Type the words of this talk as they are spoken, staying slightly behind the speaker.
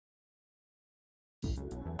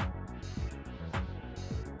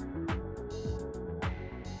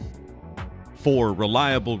For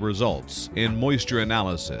reliable results in moisture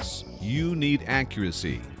analysis, you need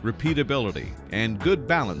accuracy, repeatability, and good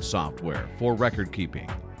balance software for record keeping.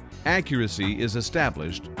 Accuracy is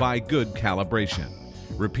established by good calibration.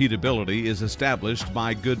 Repeatability is established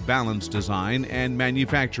by good balance design and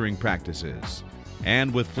manufacturing practices.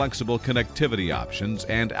 And with flexible connectivity options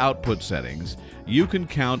and output settings, you can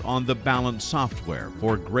count on the balance software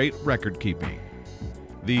for great record keeping.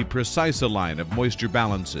 The Precisa line of moisture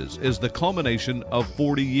balances is the culmination of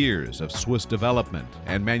 40 years of Swiss development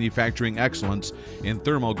and manufacturing excellence in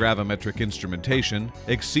thermogravimetric instrumentation,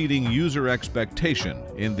 exceeding user expectation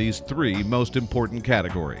in these three most important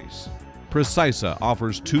categories. Precisa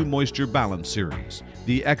offers two moisture balance series,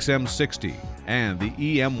 the XM60 and the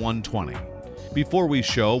EM120. Before we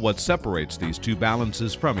show what separates these two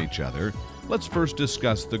balances from each other, let's first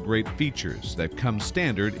discuss the great features that come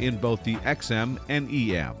standard in both the XM and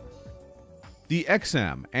EM. The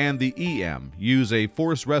XM and the EM use a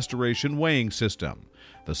force restoration weighing system,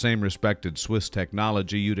 the same respected Swiss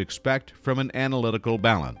technology you'd expect from an analytical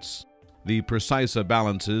balance. The Precisa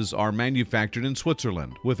balances are manufactured in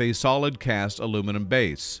Switzerland with a solid cast aluminum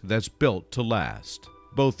base that's built to last.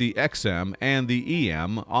 Both the XM and the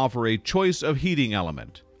EM offer a choice of heating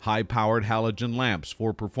element: high-powered halogen lamps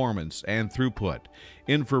for performance and throughput,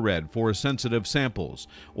 infrared for sensitive samples,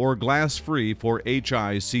 or glass-free for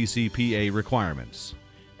HACCP requirements.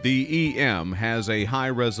 The EM has a high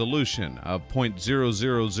resolution of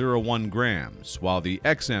 0.0001 grams, while the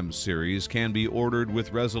XM series can be ordered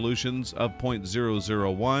with resolutions of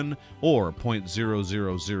 0.001 or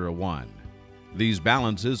 0.0001. These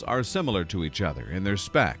balances are similar to each other in their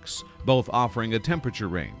specs, both offering a temperature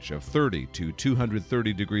range of 30 to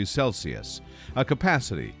 230 degrees Celsius, a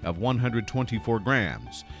capacity of 124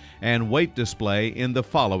 grams, and weight display in the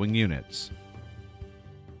following units.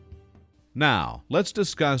 Now, let's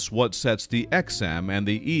discuss what sets the XM and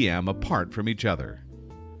the EM apart from each other.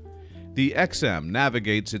 The XM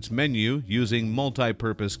navigates its menu using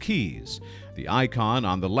multi-purpose keys. The icon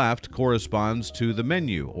on the left corresponds to the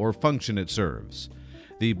menu or function it serves.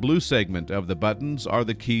 The blue segment of the buttons are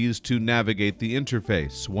the keys to navigate the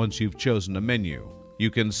interface once you've chosen a menu.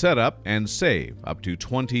 You can set up and save up to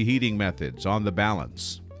 20 heating methods on the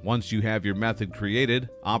balance. Once you have your method created,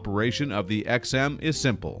 operation of the XM is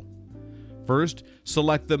simple. First,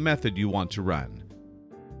 select the method you want to run.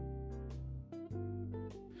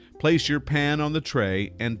 Place your pan on the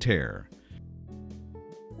tray and tare.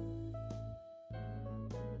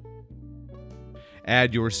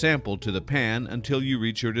 Add your sample to the pan until you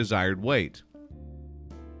reach your desired weight.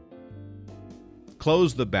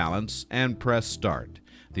 Close the balance and press Start.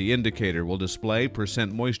 The indicator will display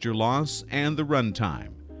 % moisture loss and the run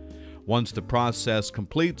time. Once the process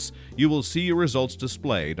completes, you will see your results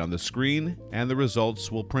displayed on the screen and the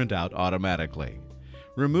results will print out automatically.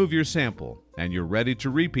 Remove your sample and you're ready to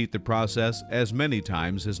repeat the process as many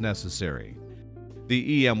times as necessary.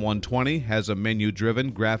 The EM120 has a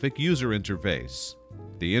menu-driven graphic user interface.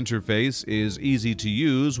 The interface is easy to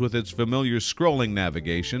use with its familiar scrolling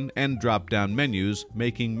navigation and drop-down menus,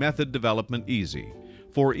 making method development easy.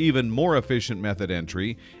 For even more efficient method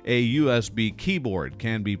entry, a USB keyboard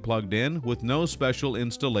can be plugged in with no special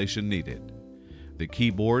installation needed. The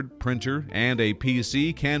keyboard, printer, and a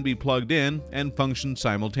PC can be plugged in and function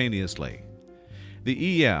simultaneously.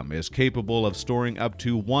 The EM is capable of storing up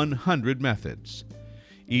to 100 methods.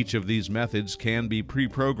 Each of these methods can be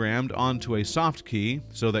pre-programmed onto a soft key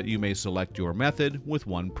so that you may select your method with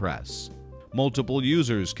one press. Multiple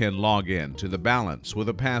users can log in to the balance with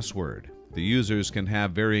a password. The users can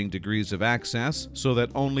have varying degrees of access so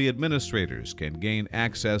that only administrators can gain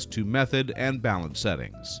access to method and balance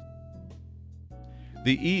settings.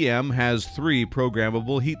 The EM has 3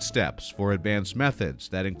 programmable heat steps for advanced methods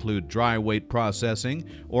that include dry weight processing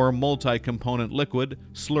or multi-component liquid,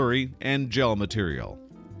 slurry, and gel material.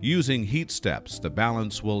 Using heat steps, the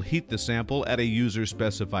balance will heat the sample at a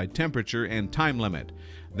user-specified temperature and time limit,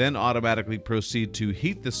 then automatically proceed to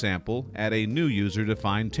heat the sample at a new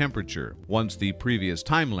user-defined temperature once the previous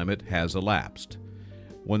time limit has elapsed.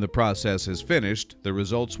 When the process is finished, the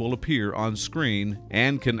results will appear on screen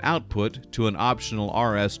and can output to an optional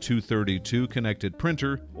RS-232 connected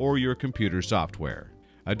printer or your computer software.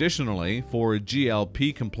 Additionally, for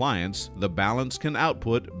GLP compliance, the balance can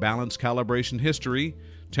output balance calibration history,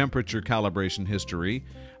 temperature calibration history,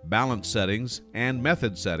 balance settings, and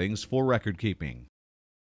method settings for record keeping.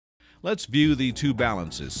 Let's view the two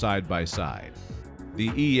balances side by side.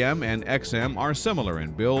 The EM and XM are similar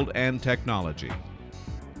in build and technology.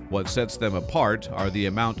 What sets them apart are the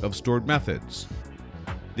amount of stored methods,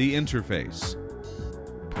 the interface,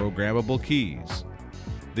 programmable keys,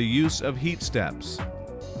 the use of heat steps,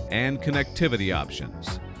 and connectivity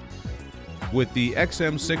options. With the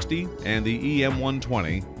XM60 and the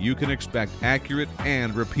EM120, you can expect accurate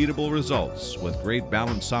and repeatable results with great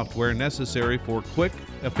balance software necessary for quick,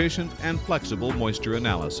 efficient, and flexible moisture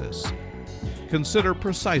analysis. Consider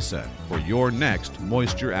Precisa for your next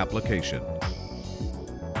moisture application.